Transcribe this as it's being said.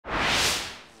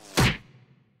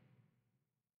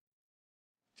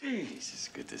Jeez, it's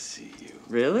good to see you.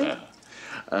 Really?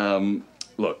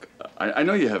 Look, I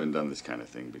know you haven't done this kind of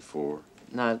thing before.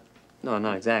 No,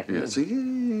 not exactly. Yeah, so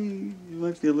you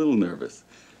might be a little nervous.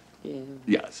 Yeah.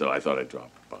 Yeah, so I thought I'd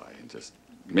drop by and just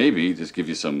give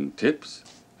you some tips.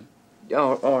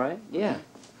 Oh, all right, yeah.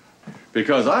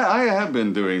 Because I have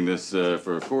been doing this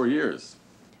for 4 years.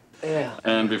 Yeah.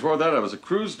 And before that, I was a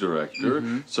cruise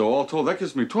director. So all told, that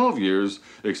gives me 12 years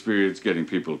experience getting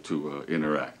people to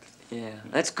interact. Yeah,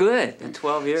 that's good. In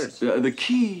 12 years. The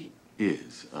key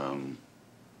is,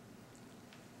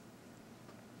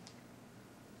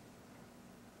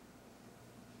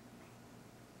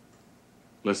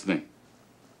 listening.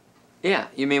 Yeah,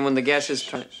 you mean when the guest is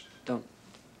trying... Don't...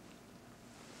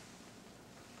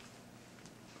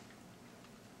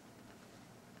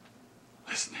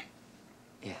 Listening.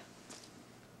 Yeah.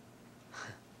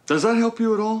 Does that help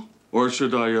you at all? Or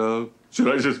should I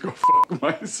just go fuck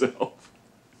myself?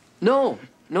 No,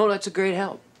 that's a great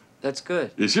help. That's good.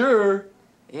 You sure?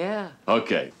 Yeah.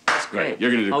 Okay. That's great.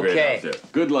 You're gonna do great out there.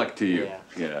 Good luck to you.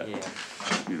 Yeah.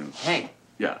 You know. Hey.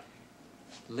 Yeah.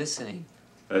 Listening.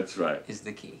 That's right. Is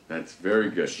the key. That's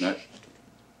very good. Now,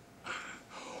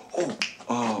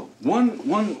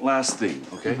 one last thing,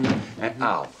 okay?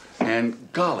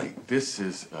 And golly, this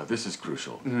is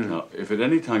crucial. Now, if at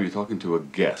any time you're talking to a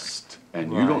guest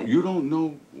and you don't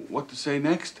know what to say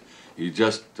next, you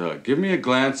just give me a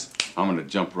glance. I'm gonna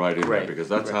jump right in there because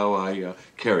that's how I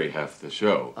carry half the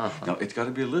show. Now it's got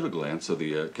to be a little glance so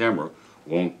the camera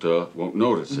won't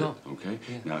notice it. Okay.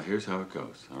 Yeah. Now here's how it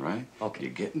goes. All right. Okay. You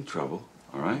get in trouble.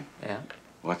 All right. Yeah.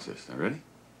 Watch this. Now ready?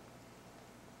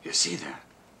 You see that?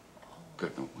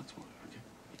 Good. No, once more. Okay.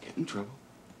 You get in trouble.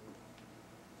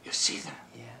 You see that?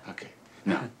 Yeah. Okay.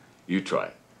 Now you try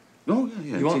it. No,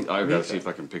 yeah. You want I've got to see if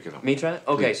I can pick it up. Me try it?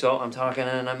 Okay, Please. so I'm talking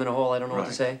and I'm in a hole. I don't know what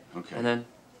to say. Okay. And then.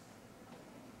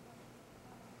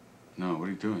 No, what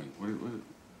are you doing? What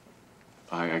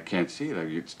I can't see it.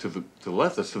 It's to the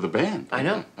left. It's to the band. I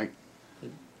know.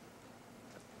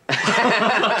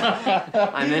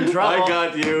 I'm in trouble. I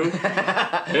got you.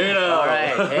 Hey now. All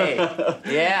right. Hey.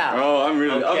 Yeah. Oh, I'm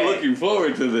looking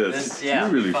forward to this. Yeah,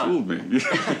 you really fun. fooled me.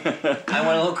 I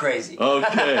went a little crazy.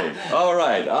 Okay. All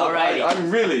right. All righty. I'm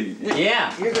really.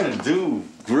 Yeah. You're gonna do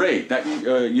great. Now,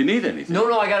 you need anything? No,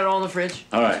 I got it all in the fridge.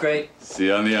 All right. It's great. See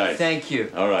you on the ice. Thank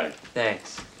you. All right.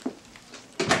 Thanks.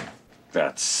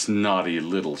 That snotty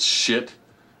little shit.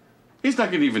 He's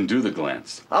not gonna even do the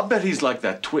glance. I'll bet he's like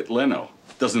that twit Leno.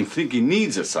 Doesn't think he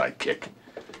needs a sidekick.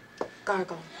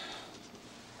 Gargle.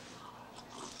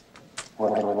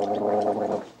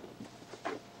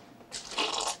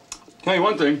 Tell you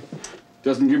one thing.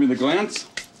 Doesn't give me the glance,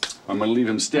 I'm gonna leave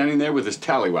him standing there with his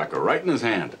tallywhacker right in his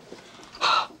hand.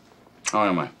 How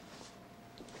am I?